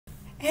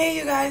Hey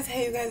you guys,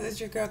 it's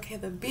your girl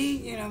Kayla B.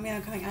 You know me,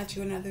 I'm coming at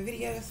you with another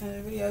video. So in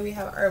another video, we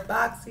have our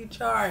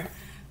Boxycharm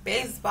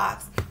base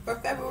box for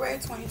February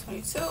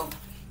 2022.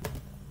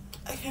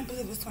 I can't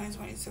believe it's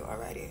 2022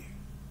 already.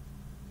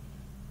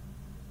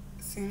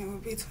 Soon it will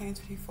be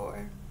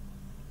 2024.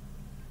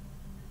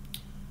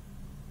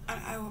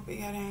 And I will be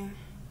getting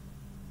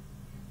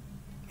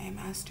a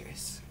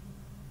master's.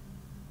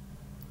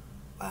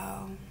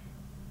 Wow.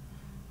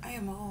 I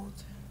am old.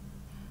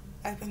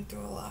 I've been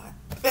through a lot.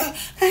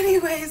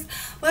 Anyways,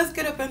 let's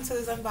get up into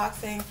this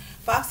unboxing.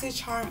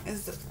 Boxycharm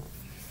is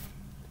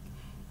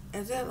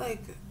it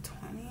like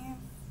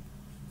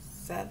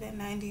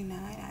 $27.99,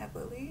 I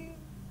believe.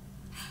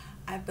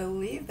 I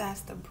believe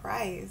that's the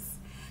price.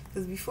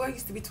 Because before it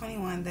used to be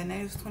 21, then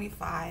it was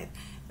 25,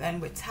 then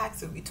with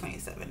tax it would be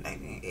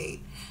 $27.98.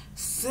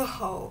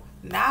 So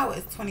now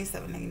it's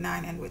 $27.99,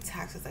 and with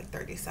tax it's like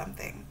 30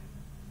 something.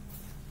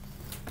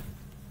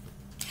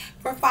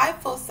 For 5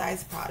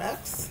 full-size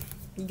products,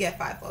 you get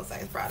 5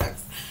 full-size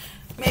products.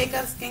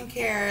 Makeup,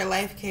 skincare,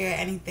 life care,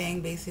 anything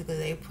basically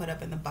they put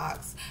up in the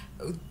box.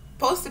 It's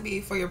supposed to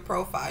be for your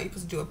profile. You're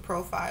supposed to do a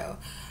profile,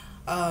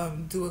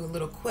 do a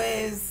little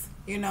quiz,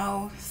 you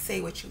know,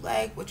 say what you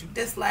like, what you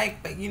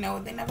dislike, but you know,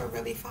 they never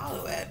really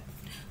follow it.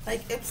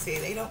 Like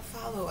Ipsy, they don't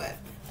follow it.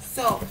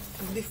 So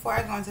before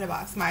I go into the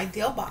box, my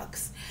ideal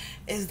box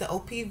is the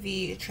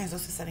OPV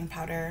translucent setting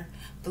powder,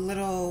 the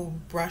little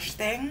brush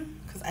thing,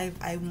 because I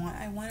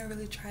want to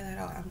really try that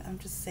out. I'm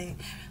just saying,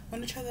 I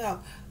want to try that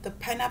out. The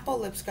pineapple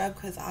lip scrub,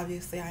 because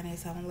obviously I need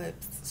some lip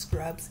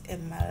scrubs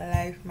in my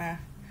life. My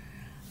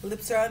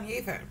lips are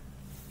uneven.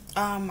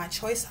 My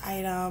choice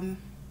item,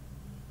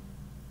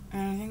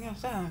 anything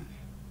else?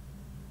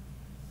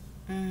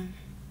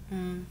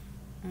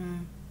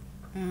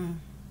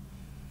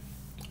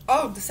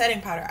 Oh, the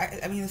setting powder.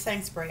 I mean the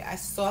setting spray. I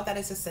saw that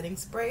it's a setting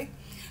spray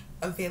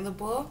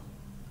available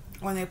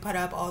when they put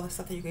up all the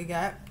stuff that you could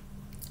get.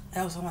 I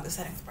also want the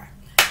setting spray.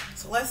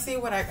 So let's see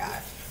what I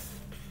got.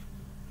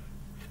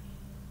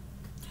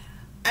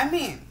 I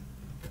mean,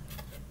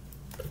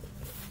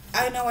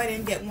 I know I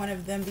didn't get one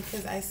of them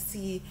because I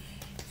see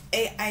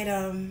a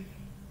item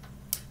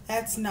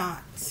that's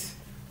not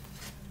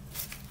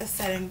a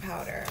setting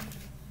powder.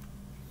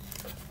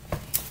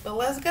 But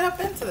let's get up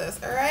into this,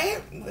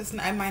 alright? Listen,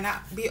 I might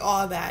not be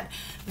all bad.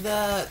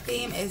 The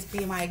theme is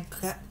Be My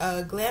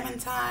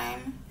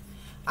Glamentine.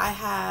 I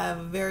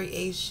have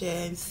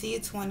variation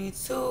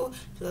C22,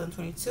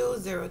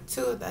 2022,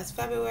 02, that's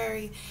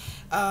February,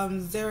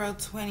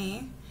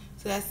 020,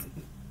 so that's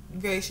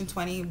variation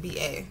 20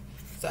 BA.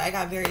 So I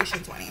got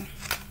variation 20.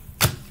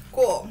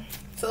 Cool.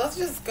 So let's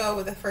just go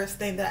with the first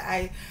thing that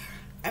I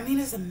mean,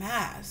 it's a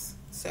mask.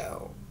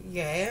 So,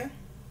 yeah.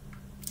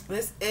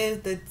 This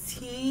is the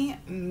Tea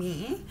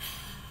Me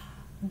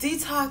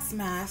Detox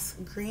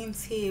Mask Green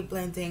Tea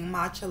Blending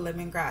Matcha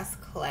Lemongrass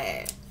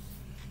Clay.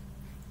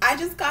 I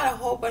just got a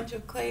whole bunch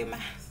of clay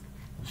masks.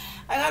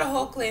 I got a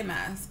whole clay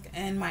mask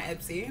in my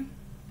Ipsy,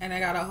 and I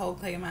got a whole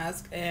clay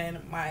mask in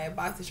my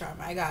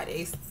Boxycharm. I got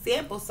a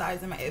sample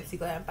size in my Ipsy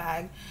Glam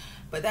bag,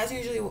 but that's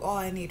usually all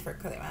I need for a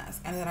clay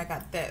mask. And then I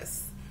got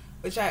this,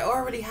 which I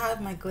already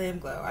have my Glam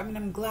Glow. I mean,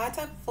 I'm glad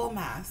to have a full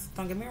mask,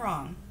 don't get me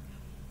wrong,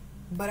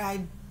 but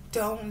I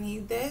don't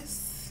need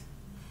this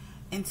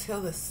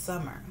until the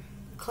summer.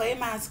 Clay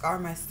masks are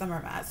my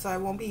summer masks, so I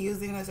won't be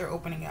using this or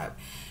opening up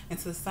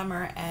into the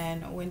summer.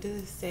 And when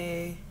does it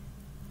say?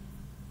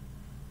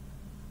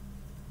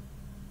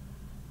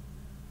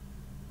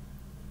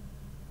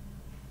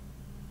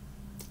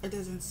 It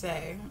doesn't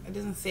say. It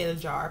doesn't say the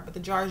jar, but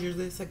the jar is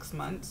usually 6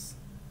 months.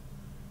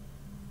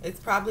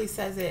 It probably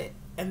says it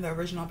in the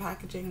original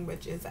packaging,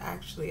 which is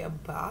actually a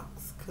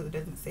box, because it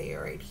doesn't say it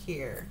right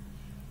here.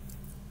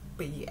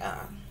 But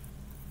yeah,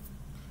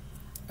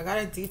 I got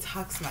a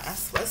detox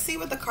mask. Let's see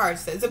what the card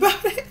says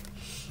about it.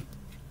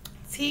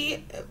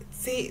 Tea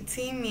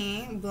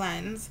Me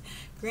Blends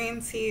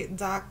Green Tea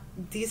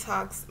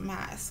Detox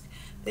Mask.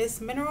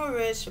 This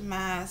mineral-rich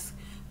mask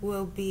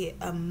will be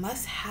a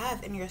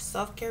must-have in your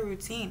self-care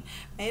routine.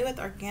 Made with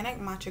organic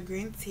matcha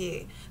green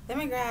tea,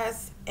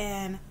 lemongrass,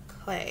 and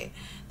clay.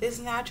 This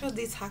natural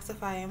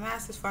detoxifying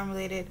mask is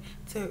formulated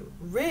to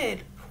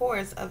rid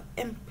pores of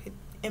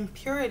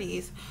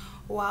impurities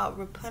while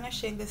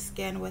replenishing the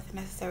skin with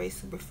necessary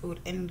superfood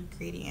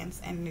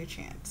ingredients and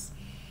nutrients.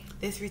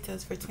 This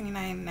retails for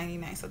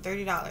 $29.99, so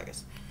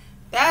 $30.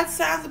 That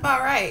sounds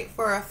about right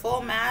for a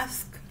full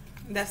mask.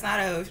 That's not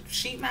a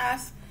sheet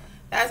mask.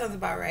 That sounds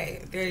about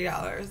right.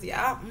 $30,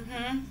 yeah.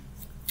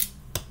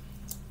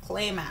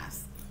 Clay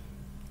mask.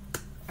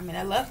 I mean,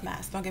 I love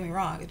masks, don't get me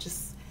wrong. It's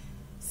just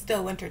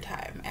still winter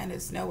time, and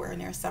it's nowhere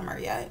near summer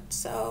yet,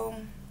 so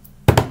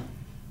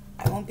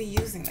I won't be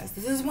using this.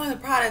 This is one of the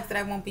products that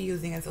I won't be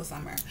using until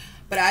summer.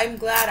 But I'm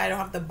glad I don't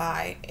have to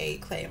buy a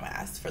clay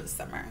mask for the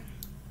summer.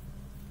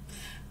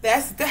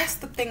 That's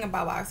the thing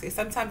about Boxy.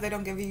 Sometimes they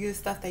don't give you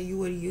stuff that you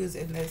would use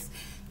in this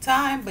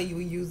time, but you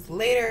will use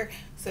later.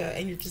 So,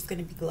 and you're just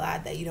gonna be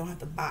glad that you don't have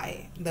to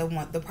buy the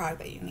product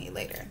that you need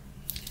later.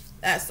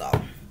 That's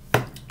all.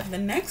 The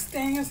next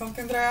thing is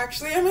something that I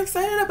actually am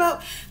excited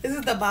about. This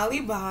is the Bali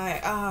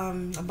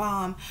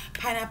Balm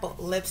Pineapple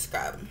Lip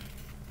Scrub.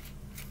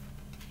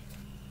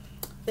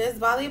 This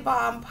Bali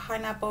Balm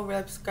Pineapple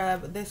Lip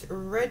Scrub, this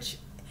rich,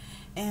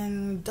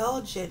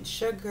 indulgent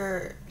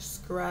sugar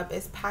scrub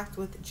is packed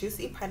with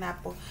juicy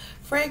pineapple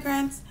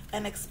fragrance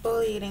and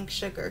exfoliating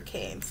sugar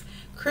canes,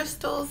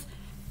 crystals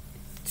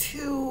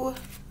to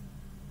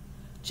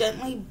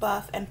gently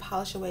buff and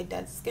polish away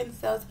dead skin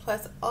cells,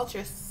 plus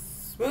ultra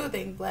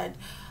smoothing blend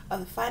of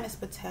the finest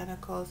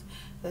botanicals,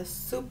 the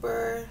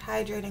super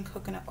hydrating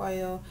coconut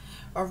oil,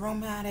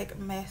 aromatic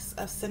mix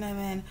of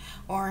cinnamon,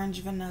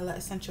 orange, vanilla,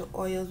 essential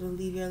oils will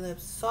leave your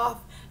lips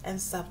soft and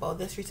supple.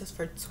 This retails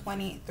for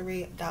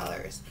 $23.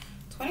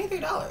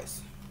 $23.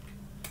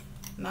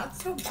 Not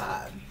so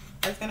bad.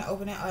 I was gonna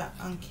open it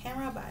on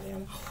camera, but I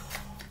didn't.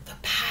 The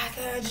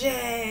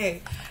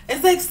packaging.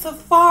 It's like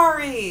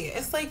safari.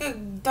 It's like a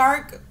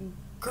dark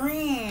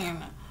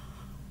green.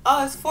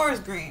 Oh, it's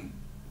forest green.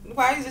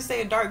 Why did you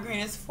say a dark green?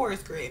 It's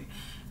forest green.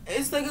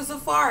 It's like a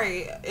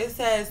safari. It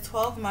says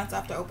 12 months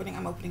after opening.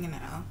 I'm opening it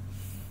now.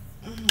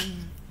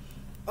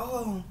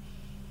 Oh,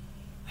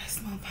 I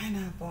smell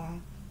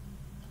pineapple.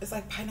 It's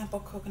like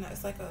pineapple coconut.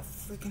 It's like a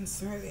freaking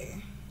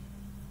smoothie.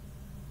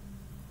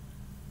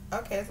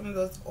 Okay, some of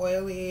those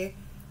oily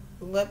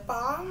lip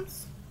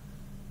balms.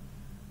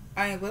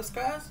 Lip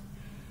scrubs.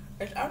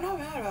 Which I'm not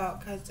mad about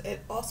because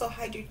it also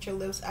hydrates your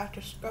lips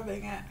after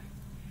scrubbing it.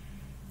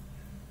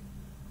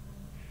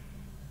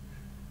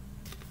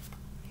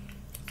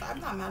 I'm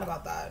not mad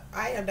about that.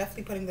 I am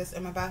definitely putting this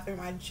in my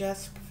bathroom. I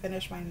just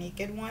finished my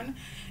naked one.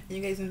 And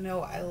you guys know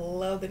I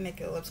love the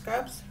naked lip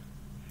scrubs.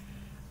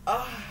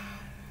 Oh,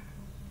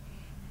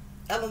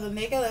 I love the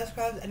naked lip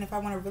scrubs. And if I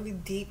want a really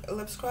deep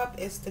lip scrub,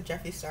 it's the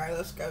Jeffree Star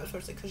lip scrub,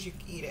 especially because you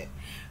can eat it.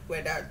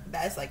 Where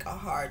that's like a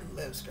hard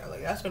lip scrub.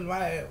 Like that's when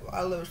my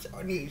lips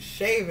need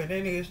shaving.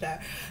 It needs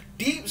that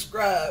deep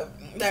scrub,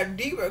 that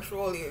deep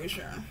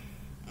exfoliation.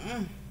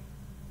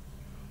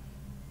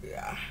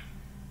 Yeah.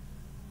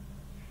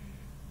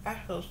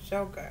 That feels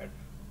so good.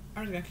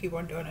 I'm just gonna keep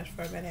on doing this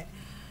for a minute.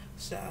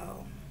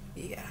 So,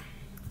 yeah.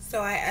 So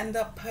I end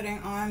up putting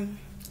on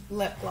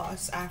lip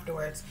gloss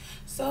afterwards.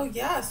 So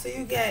yeah, so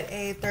you get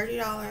a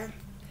 $30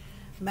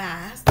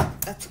 mask,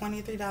 a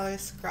 $23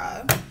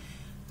 scrub.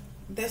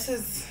 This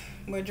is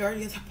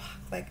majority of the box,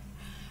 like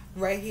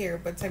right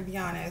here. But to be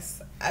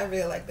honest, I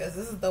really like this.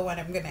 This is the one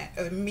I'm gonna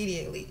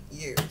immediately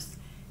use.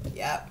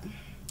 Yep,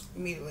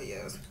 immediately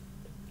use.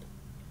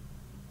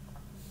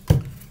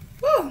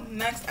 Woo,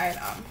 next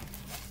item.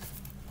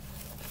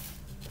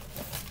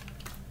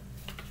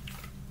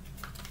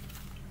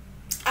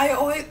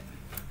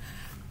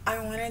 I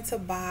wanted to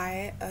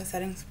buy a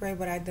setting spray,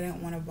 but I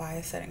didn't want to buy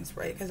a setting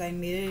spray because I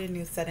needed a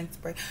new setting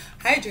spray,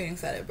 hydrating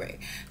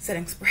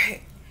setting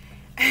spray,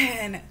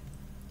 and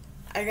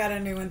I got a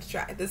new one to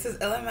try. This is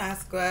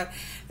Illamasqua.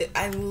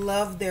 I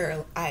love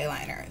their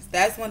eyeliners.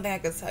 That's one thing I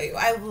could tell you.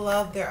 I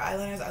love their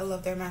eyeliners. I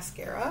love their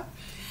mascara.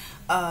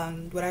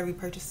 Would I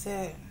repurchase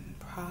it?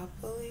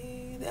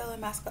 Probably the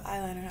Illamasqua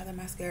eyeliner, not the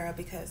mascara,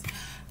 because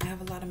I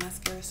have a lot of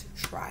mascaras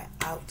to try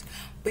out.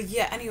 But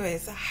yeah,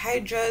 anyways,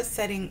 Hydra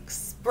setting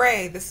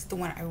spray. This is the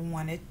one I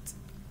wanted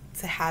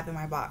to have in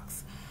my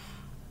box.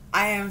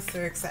 I am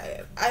so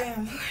excited. I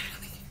am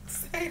really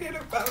excited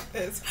about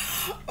this.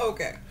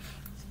 Okay.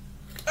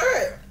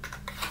 Alright.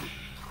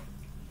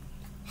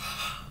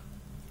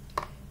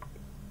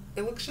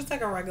 It looks just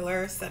like a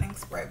regular setting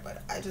spray,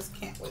 but I just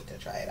can't wait to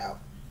try it out.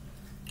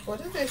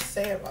 What did they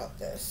say about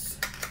this?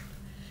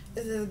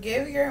 It says,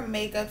 give your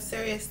makeup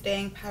serious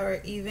staying power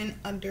even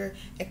under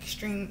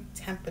extreme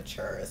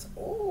temperatures.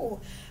 Ooh,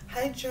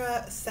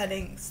 Hydra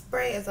Setting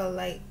Spray is a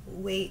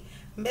lightweight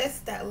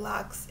mist that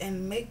locks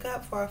in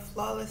makeup for a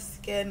flawless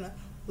skin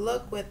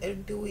look with a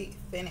dewy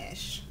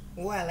finish.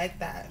 Ooh, I like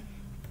that.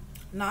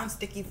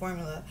 Non-sticky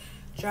formula,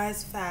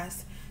 dries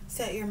fast,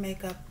 set your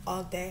makeup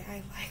all day.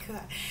 I like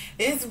that.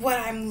 It's what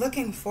I'm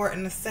looking for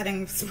in a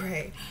setting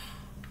spray.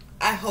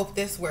 I hope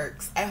this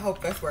works. I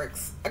hope this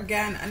works.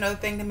 Again, another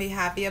thing to be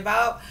happy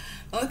about.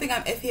 The only thing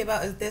I'm iffy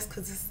about is this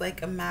because it's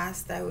like a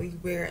mask that we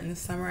wear in the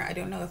summer. I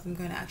don't know if I'm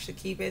going to actually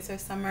keep it till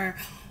summer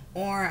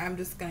or I'm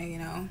just going to, you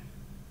know,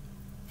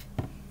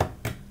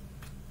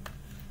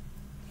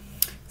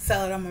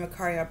 sell it on my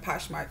Mercari or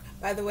Poshmark.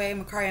 By the way,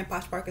 Mercari and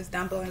Poshmark is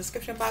down below in the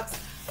description box.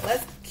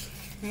 Let's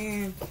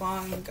keep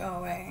on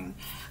going.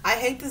 I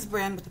hate this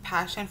brand with a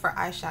passion for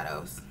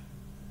eyeshadows.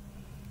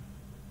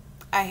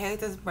 I hate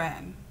this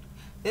brand.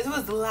 This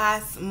was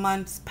last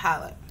month's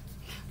palette.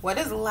 What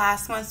is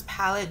last month's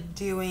palette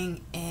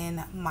doing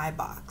in my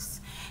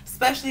box?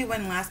 Especially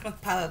when last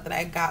month's palette that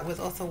I got was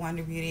also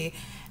Wonder Beauty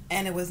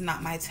and it was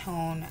not my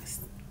tone,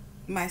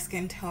 my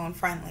skin tone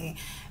friendly.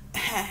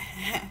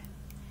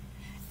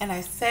 And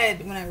I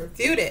said when I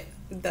reviewed it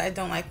that I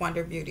don't like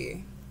Wonder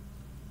Beauty.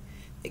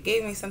 It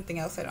gave me something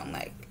else I don't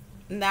like.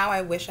 Now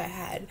I wish I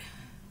had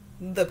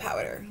the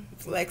powder.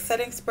 Like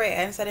setting spray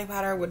and setting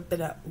powder would have been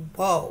a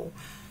whoa.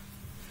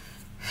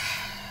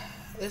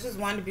 This is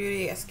Wonder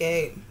Beauty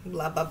Escape,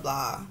 blah, blah,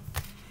 blah.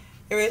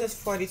 Eraser's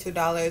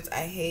 $42.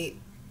 I hate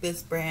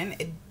this brand.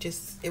 It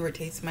just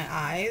irritates my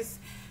eyes.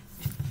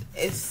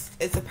 It's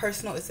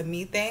a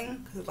me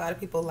thing, because a lot of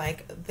people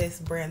like this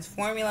brand's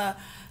formula.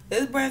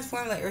 This brand's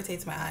formula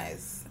irritates my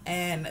eyes,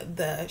 and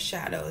the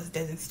shadows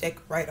doesn't stick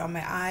right on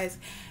my eyes,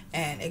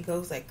 and it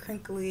goes like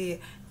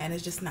crinkly, and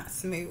it's just not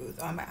smooth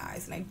on my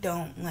eyes, and I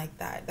don't like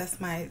that. That's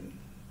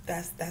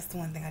the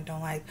one thing I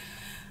don't like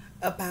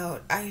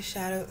about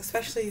eyeshadow.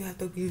 Especially you have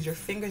to use your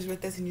fingers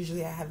with this, and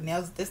usually I have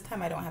nails. This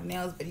time I don't have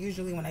nails, but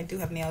usually when I do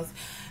have nails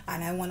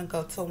and I want to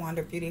go to a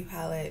Wander Beauty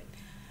palette,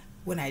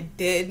 when I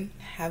did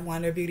have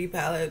Wander Beauty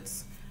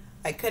palettes,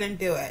 I couldn't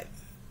do it.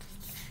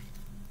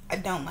 I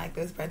don't like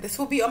this brand. This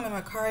will be on my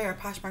Mercari or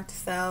Poshmark to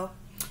sell.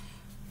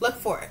 Look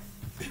for it,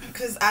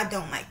 because I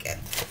don't like it.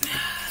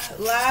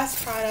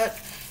 Last product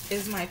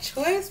is my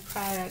choice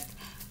product,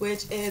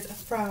 which is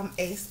from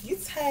Ace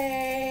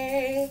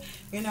Beauty.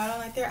 You know, I don't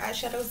like their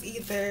eyeshadows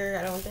either.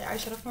 I don't like their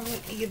eyeshadow formula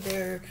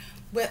either.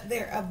 But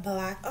they're a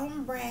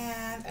black-owned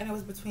brand, and it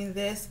was between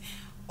this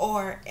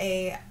or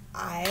a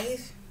eye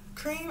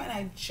cream, and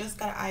I just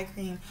got an eye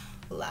cream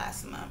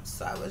last month,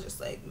 so I was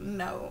just like,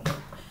 no.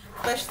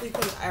 Especially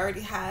because I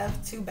already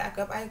have 2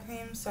 backup eye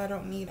creams, so I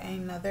don't need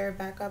another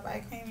backup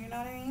eye cream. You know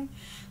what I mean?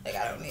 Like,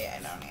 I don't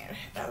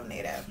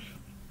need it.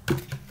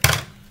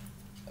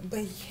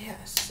 But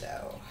yeah,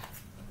 so,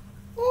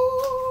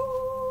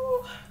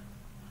 ooh,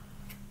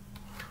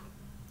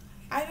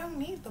 I don't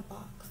need the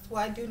box.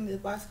 Well, I do need the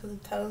box because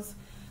it tells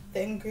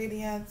the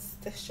ingredients,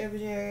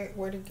 distributor,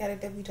 where to get it,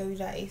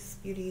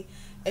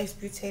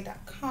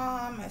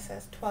 www.acebeauty.com. It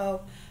says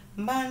 12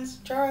 months,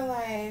 jar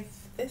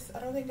life. This, I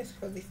don't think it's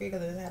cruelty free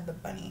because it doesn't have the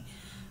bunny,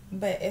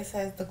 but it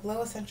says the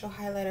Glow Essential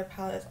Highlighter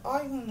Palette is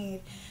all you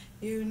need.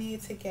 You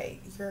need to get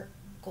your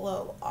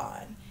glow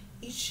on.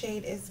 Each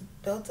shade is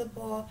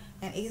buildable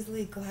and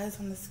easily glides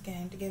on the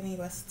skin, giving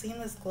you a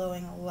seamless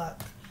glowing look.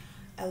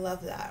 I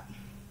love that.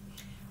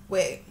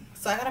 Wait,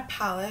 so I got a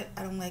palette.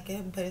 I don't like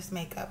it, but it's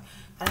makeup.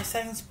 Got a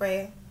setting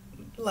spray.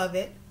 Love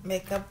it.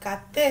 Makeup.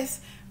 Got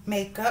this.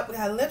 Makeup.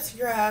 Got lip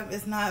scrub.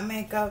 It's not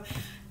makeup,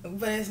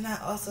 but it's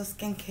not also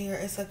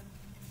skincare.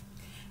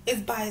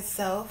 It's by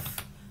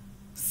itself.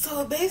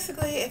 So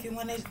basically, if you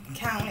want to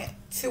count it,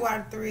 2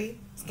 out of 3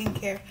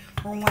 skincare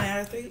or 1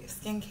 out of 3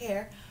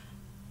 skincare,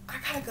 I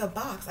got a good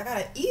box. I got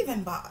an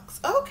even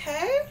box.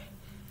 Okay.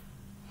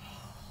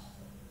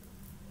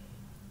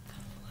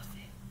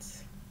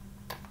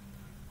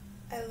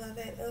 I love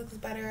it. It looks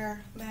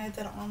better than I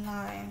did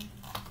online.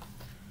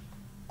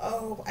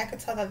 Oh, I could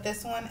tell that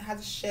this one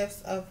has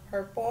shifts of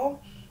purple,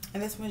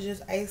 and this one's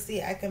just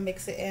icy. I can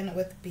mix it in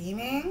with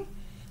Beaming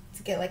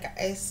to get like an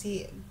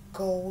icy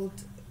gold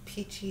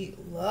peachy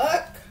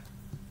look.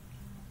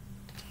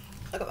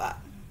 Look at that.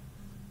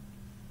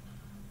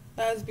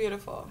 That is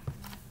beautiful.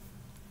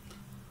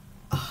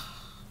 Oh.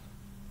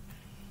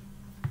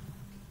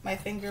 My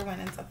finger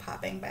went into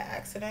popping by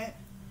accident.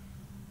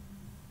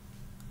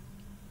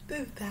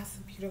 That's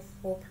a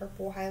beautiful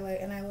purple highlight,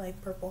 and I like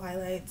purple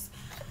highlights.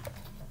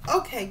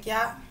 Okay,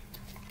 yeah.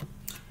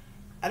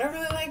 I don't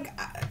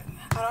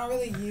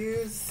really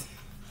use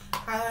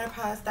highlighter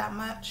palettes that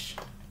much,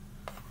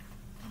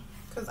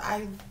 because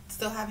I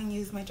still haven't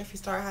used my Jeffree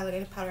Star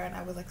highlighter powder, and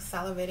I was like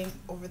salivating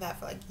over that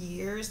for like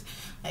years,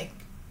 like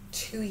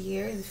 2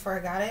 years before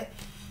I got it.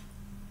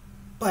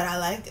 But I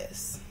like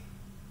this.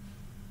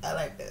 I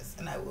like this,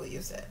 and I will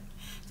use it.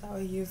 So I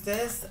will use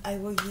this. I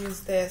will use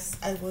this.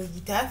 I will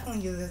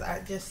definitely use this. I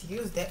just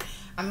used it.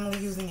 I'm only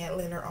using it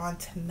later on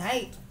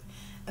tonight,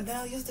 and then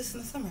I'll use this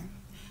in the summer.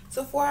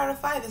 So 4 out of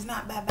 5 is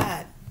not that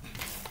bad.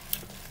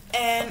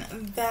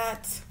 And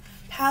that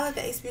palette,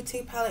 the Ace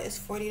Beauty palette, is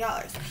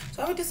 $40.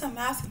 So I would do some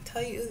math and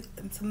tell you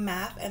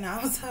and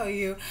I'll tell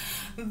you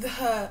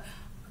the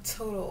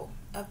total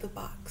of the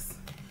box.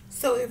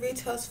 So it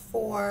retails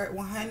for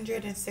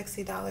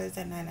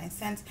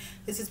 $160.99.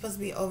 This is supposed to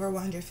be over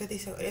 $150,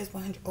 so it is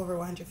over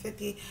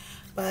 $150,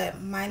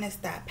 but minus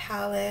that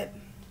palette,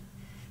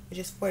 which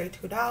is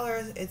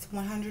 $42, it's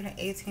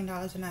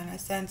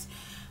 $118.99,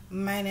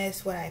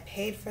 minus what I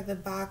paid for the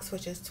box,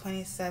 which is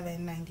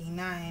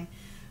 $27.99.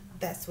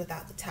 That's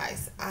without the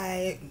tax.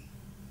 I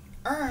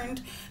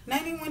earned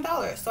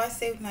 $91, so I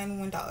saved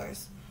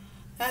 $91.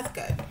 That's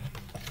good.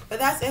 But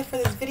that's it for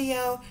this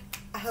video.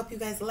 I hope you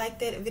guys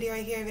liked it. Video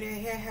right here, video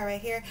right here, hair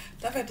right here.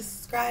 Don't forget to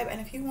subscribe,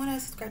 and if you want to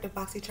subscribe to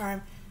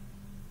Boxycharm,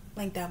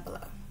 link down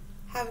below.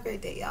 Have a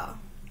great day, y'all.